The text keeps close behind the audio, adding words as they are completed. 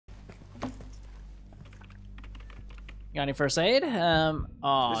Got any first aid?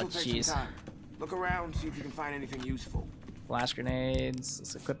 Oh, This'll take some jeez. time. Look around, see if you can find anything useful. Flash grenades.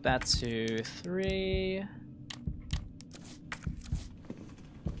 Let's equip that to 3.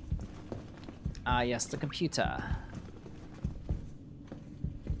 Ah, yes, the computer.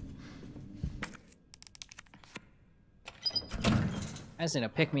 I just need to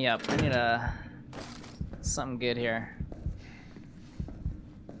pick me up. I need something good here.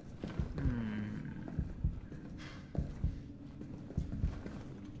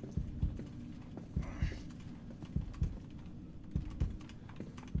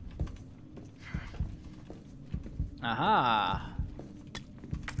 Aha!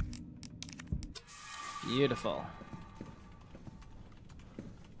 Beautiful.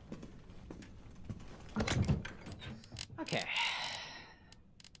 Okay.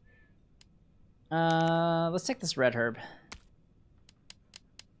 Let's take this red herb.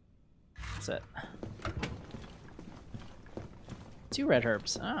 That's it. 2 red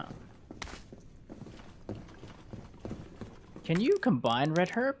herbs. Oh. Can you combine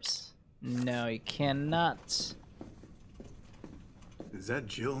red herbs? No, you cannot. Is that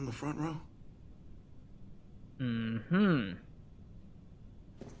Jill in the front row? Mm-hmm.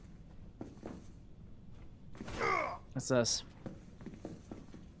 What's this?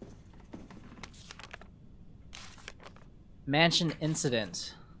 Mansion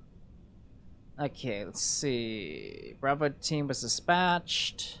incident. Okay, let's see. Bravo team was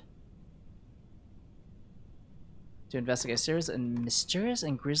dispatched to investigate serious and mysterious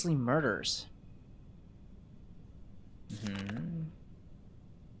and grisly murders. Mm-hmm.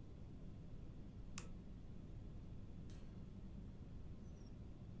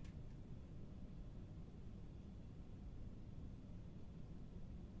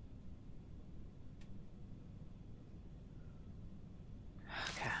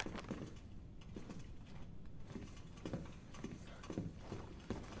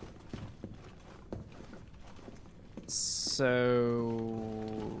 So...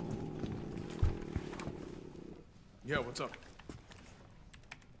 Yeah, what's up?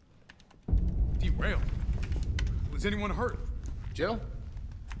 Derailed. Was anyone hurt? Jill?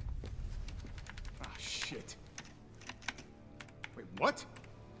 Ah, shit. Wait, what?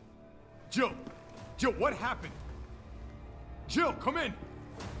 Jill! Jill, what happened? Jill, come in!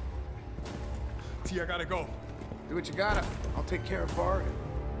 T, I gotta go. Do what you gotta. I'll take care of Bart.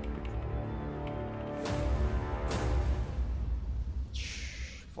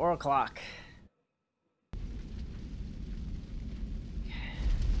 4 o'clock.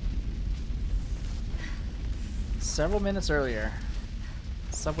 Several minutes earlier.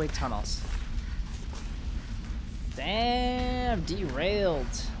 Subway tunnels. Damn, derailed.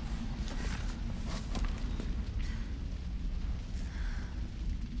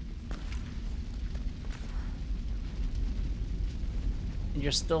 And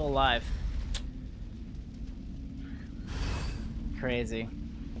you're still alive. Crazy.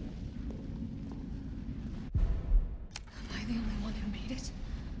 Am I the only one who made it?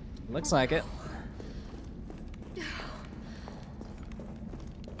 Looks like it.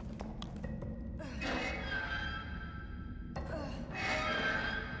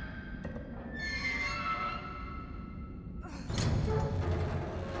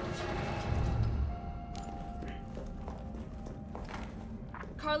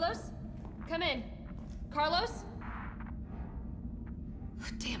 Carlos? Come in. Carlos?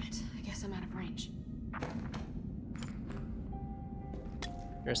 Damn it. I guess I'm out of range.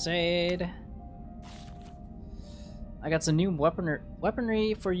 First aid. I got some new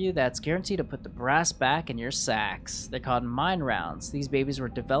weaponry for you that's guaranteed to put the brass back in your sacks. They're called mine rounds. These babies were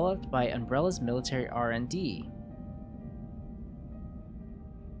developed by Umbrella's military R&D.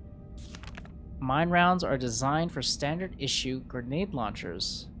 Mine rounds are designed for standard issue grenade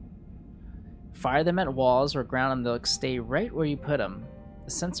launchers. Fire them at walls or ground and they'll stay right where you put them.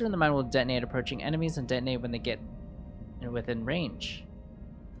 The sensor in the mine will detonate approaching enemies and detonate when they get within range.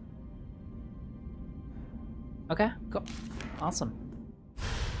 Okay, cool. Awesome.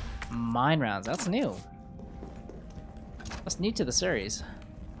 Mine rounds, that's new. That's new to the series.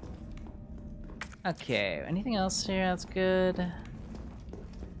 Okay, anything else here? That's good.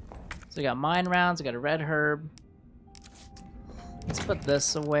 So we got mine rounds, we got a red herb. Let's put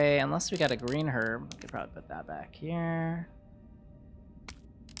this away, unless we got a green herb. We could probably put that back here.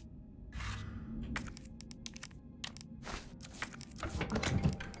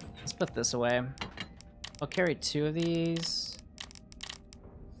 Let's put this away. I'll carry 2 of these.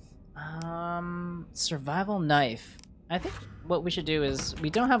 Survival knife. I think what we should do is, we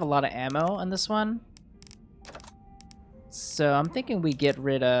don't have a lot of ammo on this one. So I'm thinking we get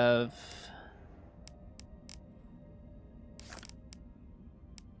rid of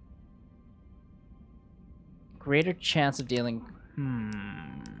Greater chance of dealing...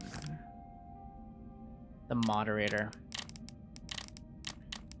 The moderator.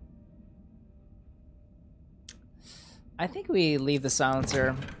 I think we leave the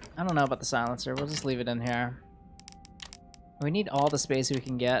silencer. I don't know about the silencer. We'll just leave it in here. We need all the space we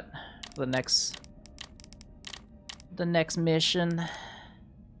can get for the next mission.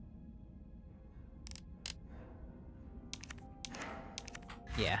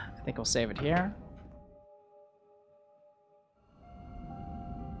 Yeah, I think we'll save it here.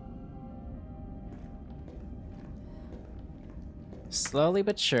 Slowly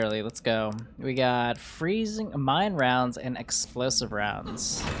but surely, let's go. We got freezing mine rounds and explosive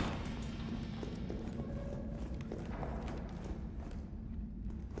rounds.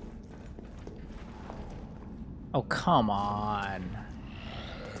 Oh, come on.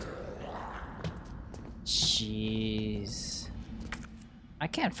 Jeez. I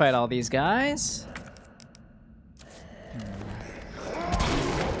can't fight all these guys.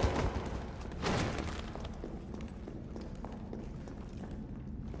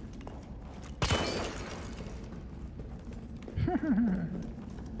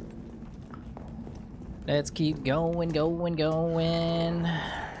 Let's keep going, going, going.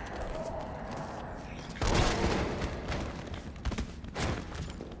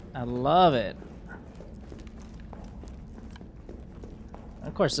 I love it.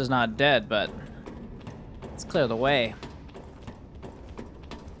 Of course, it's not dead, but let's clear the way.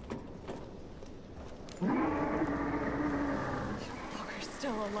 Fucker's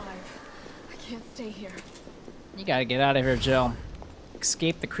still alive. I can't stay here. You gotta get out of here, Jill.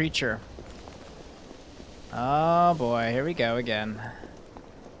 Escape the creature. Oh boy, here we go again.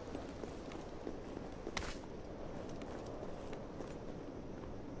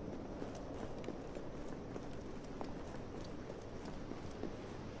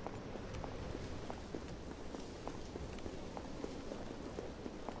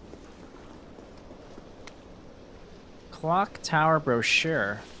 Clock Tower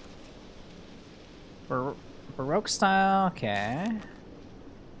brochure. Baroque style, okay.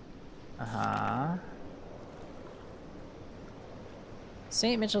 Uh-huh.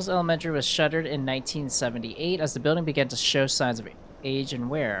 St. Mitchell's Elementary was shuttered in 1978 as the building began to show signs of age and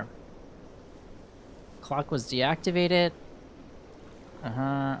wear. Clock was deactivated.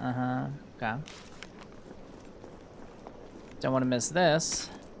 Okay. Don't want to miss this.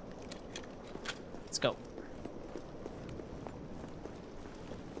 Let's go.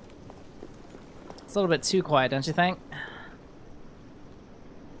 It's a little bit too quiet, don't you think?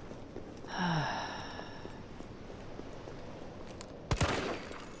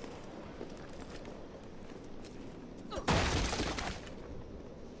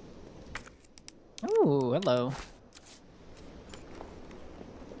 Ooh, hello.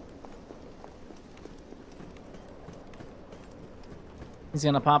 He's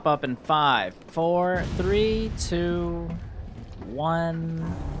gonna pop up in 5, 4, 3, 2,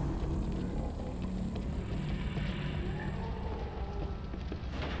 1.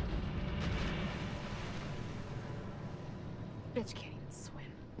 Bitch can't even swim.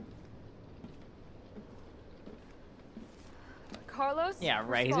 Carlos? Yeah,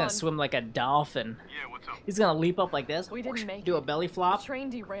 right. He's gonna respond. swim like a dolphin. Yeah, what's up? He's gonna leap up like this. We didn't make do a it. belly The flop. train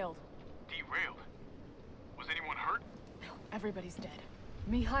derailed. Derailed? Was anyone hurt? No, everybody's dead.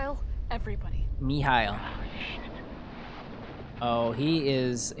 Mihail, everybody. Mihail. Oh, he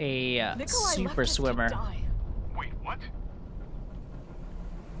is a Nikolai super left us to swimmer. die. Wait, what?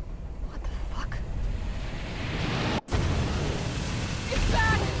 What the fuck? It's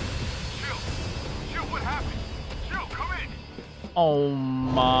back! Jill! Jill, what happened? Jill, come in! Oh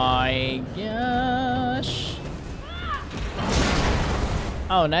my gosh.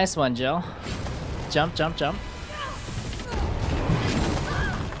 Oh, nice one, Jill. Jump, jump, jump.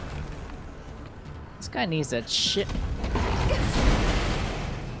 This guy needs that shit.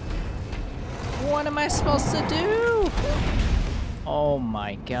 What am I supposed to do? Oh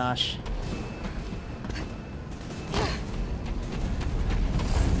my gosh.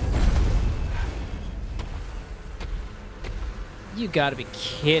 You gotta be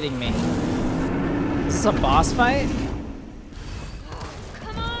kidding me. This is a boss fight?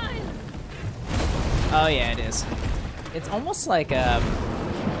 Come on! Oh yeah, it is. It's almost like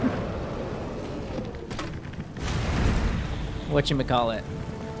whatchamacallit.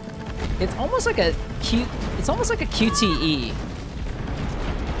 It's almost like a QTE.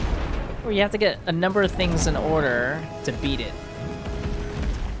 Where you have to get a number of things in order to beat it.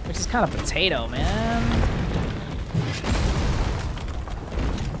 Which is kind of potato, man.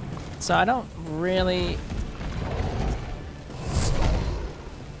 So I don't really...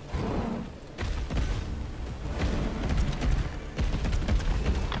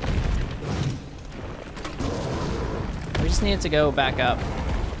 just need it to go back up.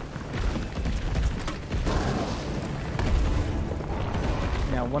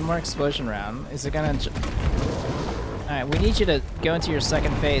 Now, one more explosion round. Is it gonna... Alright, we need you to go into your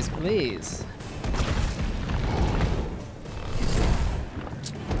second phase, please.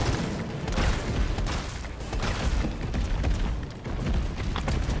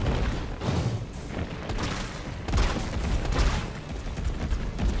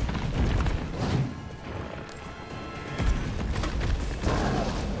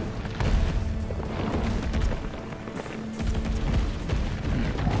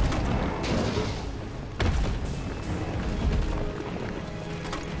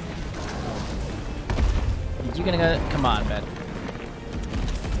 You gonna go? Come on, Ben.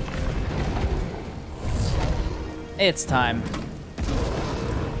 It's time.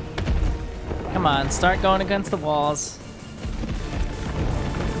 Come on, start going against the walls.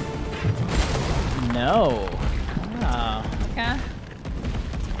 No. Oh, okay.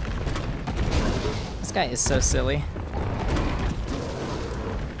 This guy is so silly.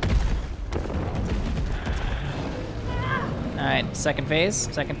 Alright, second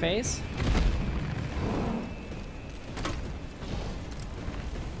phase, second phase.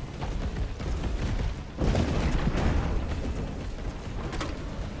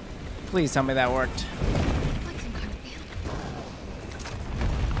 Please tell me that worked.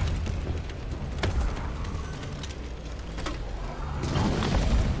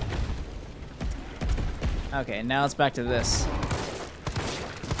 Okay, now it's back to this.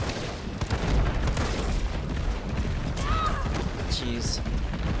 Jeez.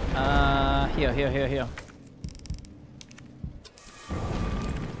 Heal, heal, heal, heal.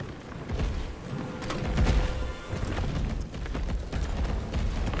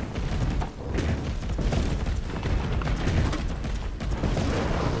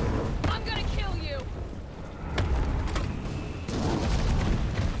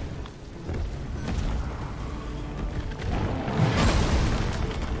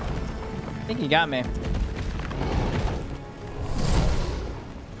 I think he got me.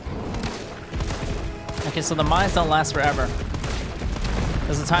 Okay, so the mines don't last forever.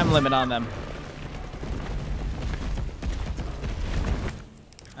 There's a time limit on them.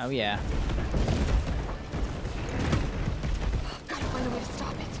 Oh yeah. Gotta find a way to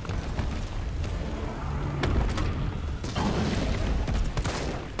stop it.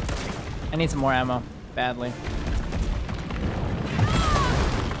 I need some more ammo, badly.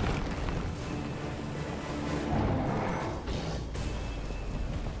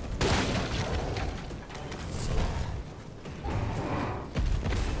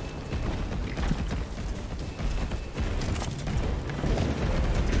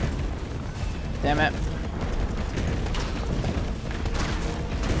 Damn it.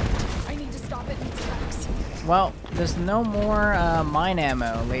 I need to stop it in its tracks. Well, there's no more mine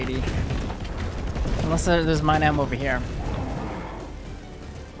ammo, lady. Unless there's mine ammo over here.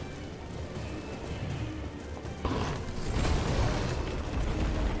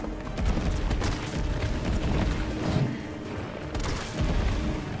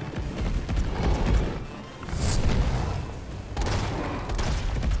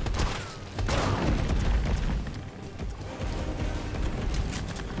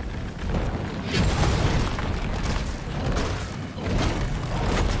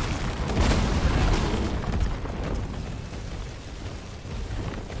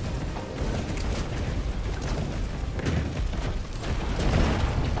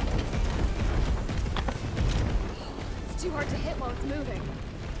 It's too hard to hit while it's moving.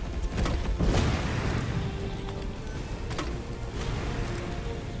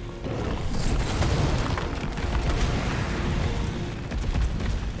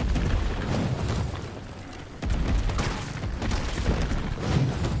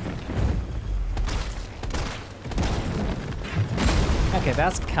 Okay,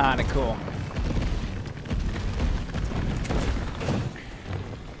 that's kind of cool.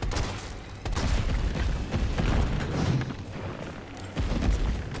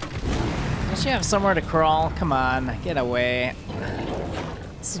 Don't you have somewhere to crawl? Come on, get away.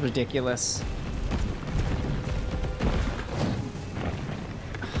 This is ridiculous.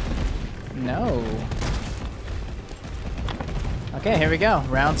 No. Okay, here we go.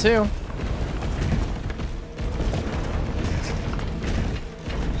 Round 2.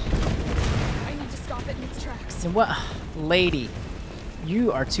 I need to stop it in its tracks. What? Lady,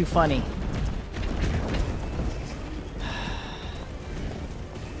 you are too funny.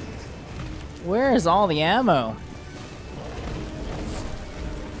 Where is all the ammo?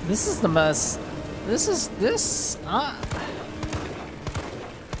 This is the most... This...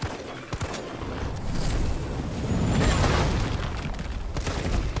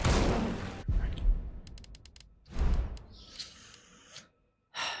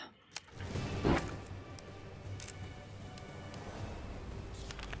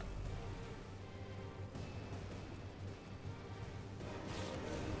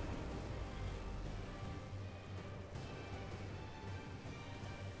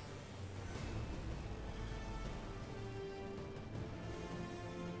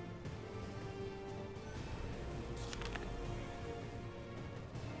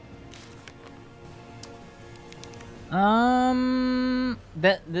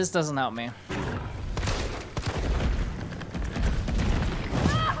 This doesn't help me.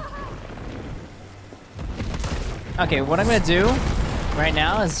 Okay, what I'm gonna do right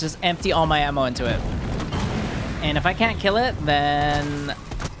now is just empty all my ammo into it. And if I can't kill it, then...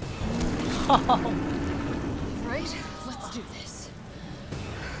 Right? Let's do this.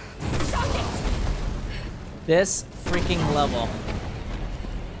 This freaking level.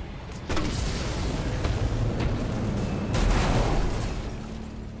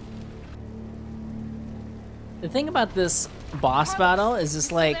 The thing about this boss battle is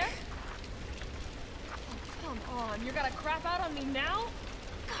just like... Come on, you're gonna crap out on me now?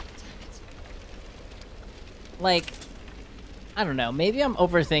 God damn it. Like, I don't know, maybe I'm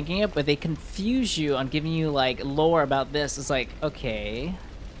overthinking it, but they confuse you on giving you like lore about this. It's like, okay,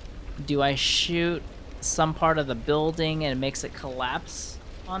 do I shoot some part of the building and it makes it collapse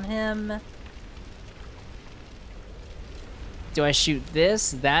on him? Do I shoot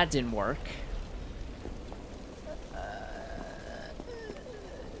this? That didn't work.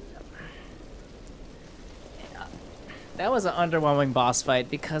 That was an underwhelming boss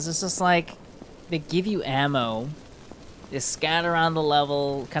fight because it's just like they give you ammo, they scatter around the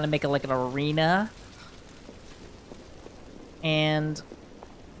level, kind of make it like an arena, and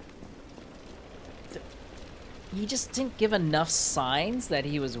he just didn't give enough signs that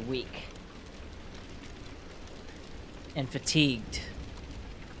he was weak and fatigued.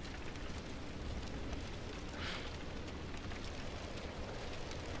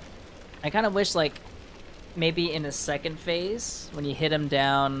 I kind of wish, like, maybe in the second phase, when you hit him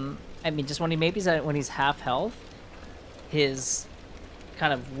down, I mean, just when he's half health, his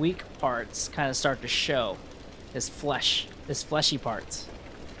kind of weak parts kind of start to show, his fleshy parts.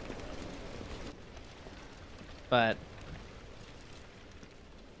 But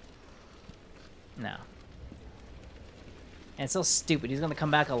no. And it's so stupid. He's gonna come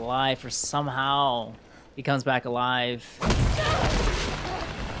back alive for somehow he comes back alive.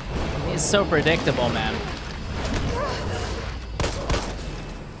 He's so predictable, man.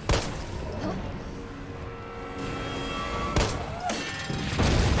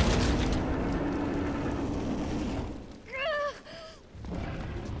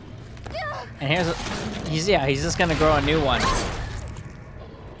 And he's just gonna grow a new one.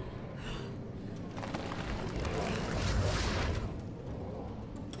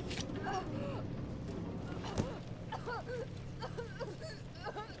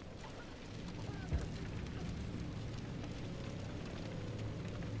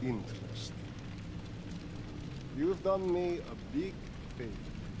 Interesting. You've done me a big favor,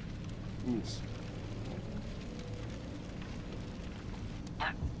 miss.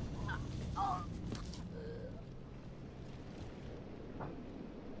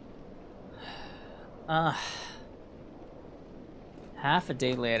 Half a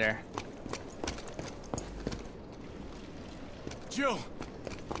day later. Jill!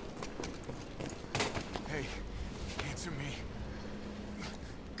 Hey, answer me.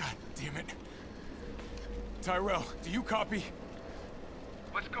 God damn it. Tyrell, do you copy?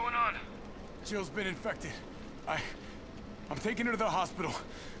 What's going on? Jill's been infected. I'm taking her to the hospital.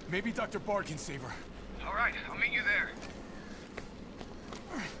 Maybe Dr. Bard can save her. All right, I'll meet you there.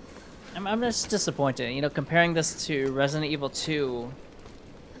 I'm just disappointed, you know, comparing this to Resident Evil 2,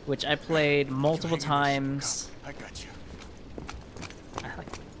 which I played multiple times. I got you.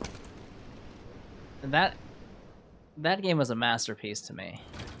 That game was a masterpiece to me.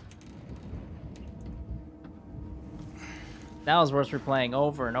 That was worth replaying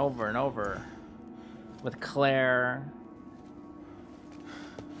over and over and over with Claire.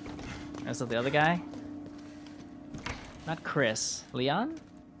 Is that the other guy? Not Chris. Leon?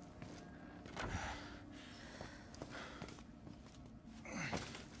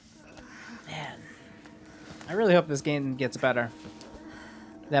 Man. I really hope this game gets better.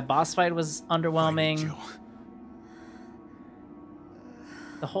 That boss fight was underwhelming.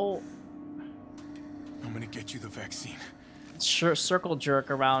 The whole... I'm gonna get you the vaccine. Circle jerk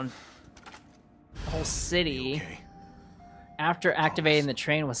around the whole city Okay. after activating the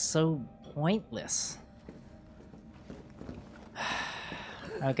train was so pointless.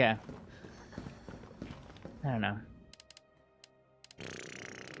 Okay. I don't know.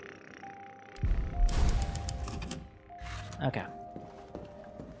 Okay.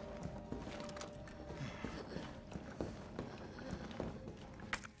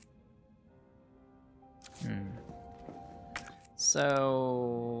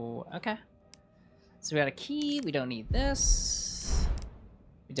 So, okay. So we got a key, we don't need this.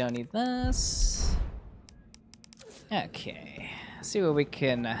 We don't need this. Okay. Let's see what we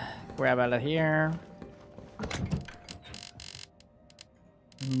can grab out of here.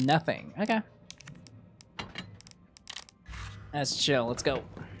 Nothing. Okay. That's chill. Let's go.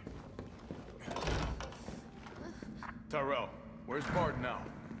 Tyrell, where's Bart now?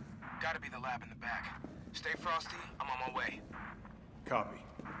 Gotta be the lab in the back. Stay frosty, I'm on my way. Copy.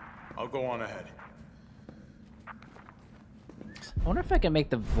 I'll go on ahead. I wonder if I can make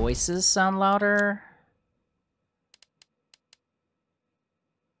the voices sound louder.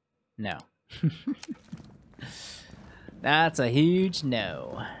 No. That's a huge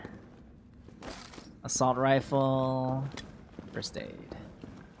no. Assault rifle. First aid.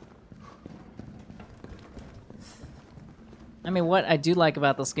 I mean, what I do like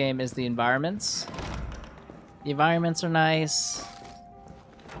about this game is the environments. The environments are nice.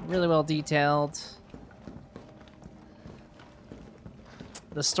 Really well detailed.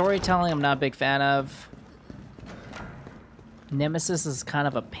 The storytelling I'm not a big fan of. Nemesis is kind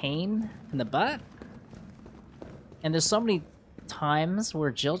of a pain in the butt. And there's so many times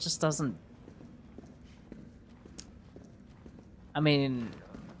where Jill just doesn't... I mean...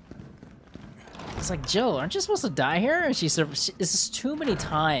 It's like, Jill, aren't you supposed to die here? And it's just too many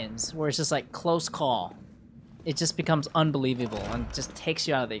times where it's just like, close call. It just becomes unbelievable and just takes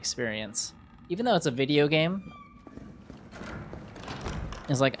you out of the experience. Even though it's a video game,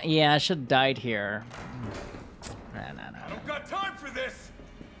 it's like, yeah, I should have died here. Nah. I don't got time for this!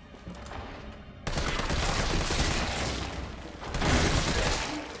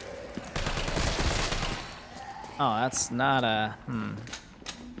 Oh, that's not a...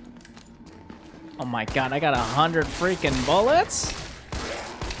 Oh my god, I got 100 freaking bullets?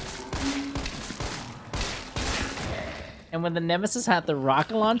 And when the Nemesis had the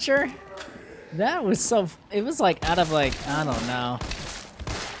rocket launcher, that was so... It was like out of like, I don't know.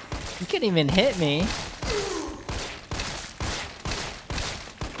 You couldn't even hit me.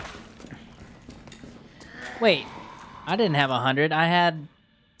 Wait, I didn't have 100, I had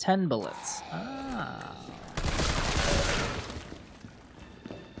 10 bullets. Ah.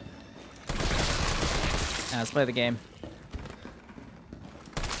 Let's play the game.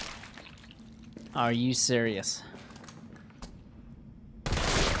 Are you serious?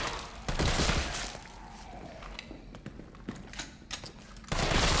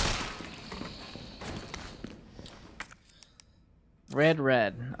 Red.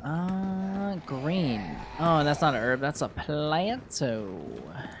 Green. Oh, that's not an herb, that's a planto.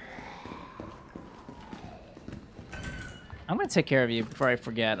 I'm gonna take care of you before I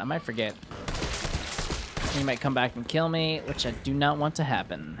forget. I might forget. You might come back and kill me, which I do not want to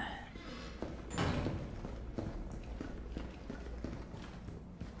happen.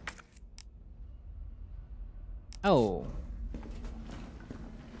 Oh.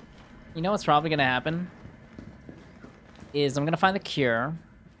 You know what's probably gonna happen? Is I'm gonna find the cure,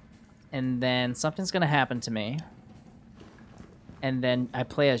 and then something's gonna happen to me, and then I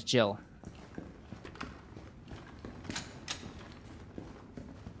play as Jill.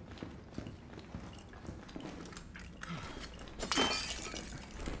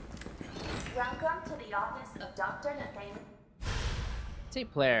 Welcome to the office of Dr. Nathaniel.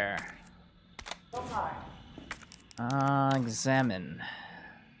 Tape player. Examine.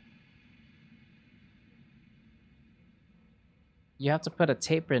 You have to put a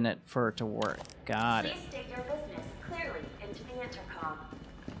tape in it for it to work. Got it. Please state your business clearly into the intercom.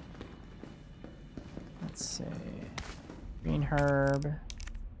 Let's see. Green herb.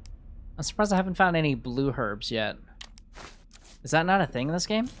 I'm surprised I haven't found any blue herbs yet. Is that not a thing in this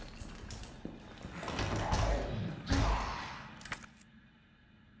game?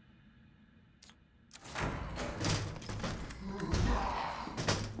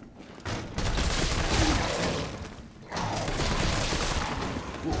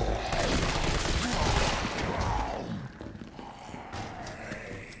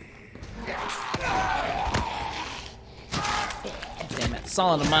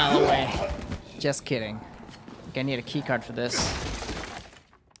 Solid a mile away. Just kidding. I think I need a keycard for this.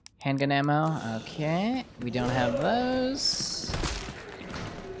 Handgun ammo. Okay. We don't have those.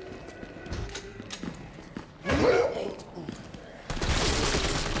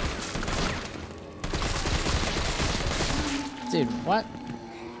 Dude, what?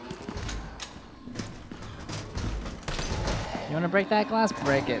 You wanna break that glass?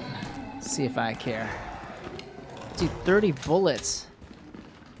 Break it. See if I care. Dude, 30 bullets.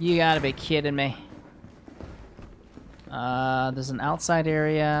 You gotta be kidding me. There's an outside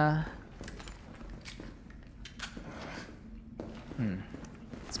area.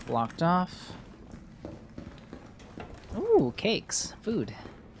 It's blocked off. Ooh, cakes. Food.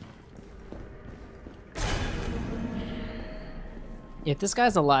 If this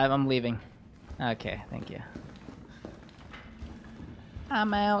guy's alive, I'm leaving. Okay, thank you.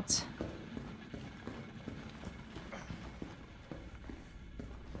 I'm out.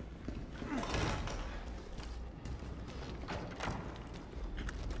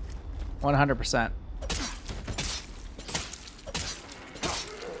 %.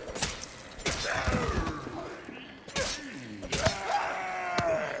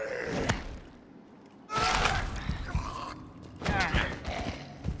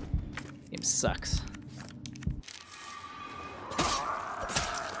 Game sucks.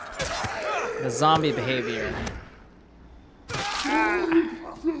 The zombie behavior.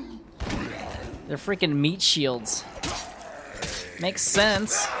 They're freaking meat shields. Makes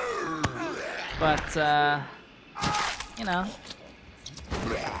sense. But, you know.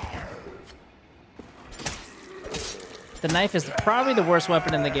 The knife is probably the worst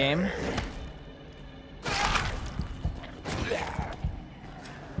weapon in the game.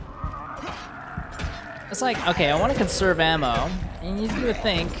 It's like, okay, I want to conserve ammo, and you would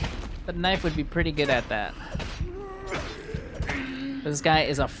think the knife would be pretty good at that. But this guy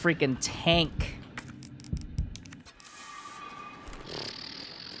is a freaking tank.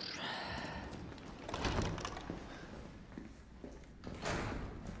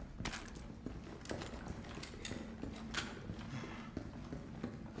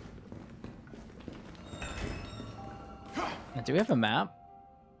 Now, do we have a map?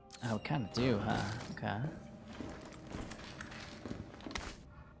 Oh, we kind of do, huh? Okay.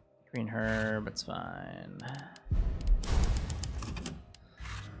 Green herb, it's fine.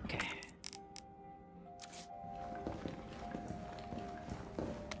 Okay.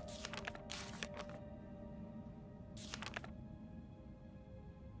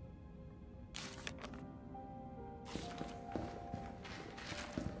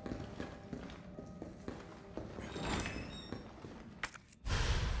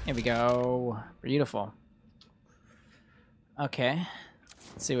 Here we go. Beautiful. Okay.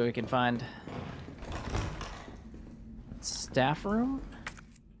 Let's see what we can find. Staff room?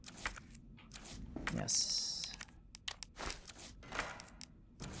 Yes.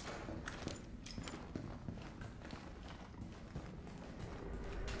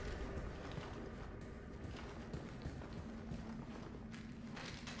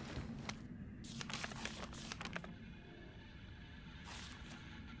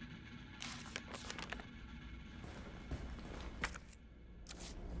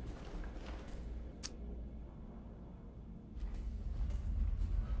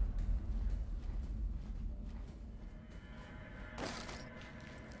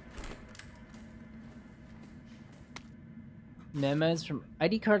 Memos from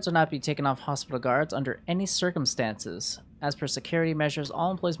ID cards will not be taken off hospital guards under any circumstances. As per security measures,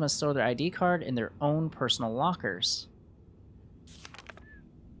 all employees must store their ID card in their own personal lockers.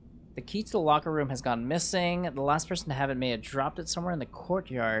 The key to the locker room has gone missing. The last person to have it may have dropped it somewhere in the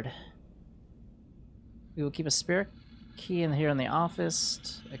courtyard. We will keep a spare key in here in the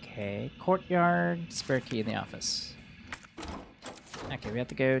office. Okay, courtyard, spare key in the office. Okay, we have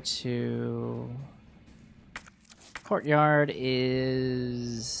to go to... Courtyard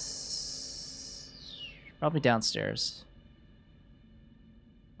is probably downstairs.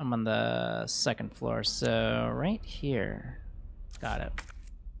 I'm on the second floor, so right here. Got it.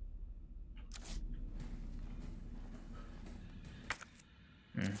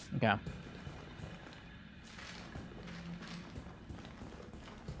 Okay.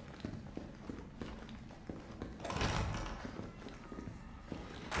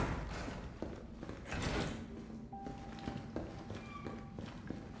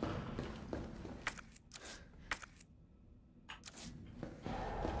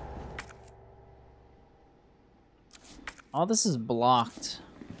 All this is blocked.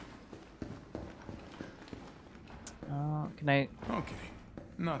 Can I... Okay,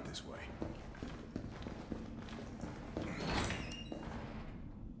 not this way.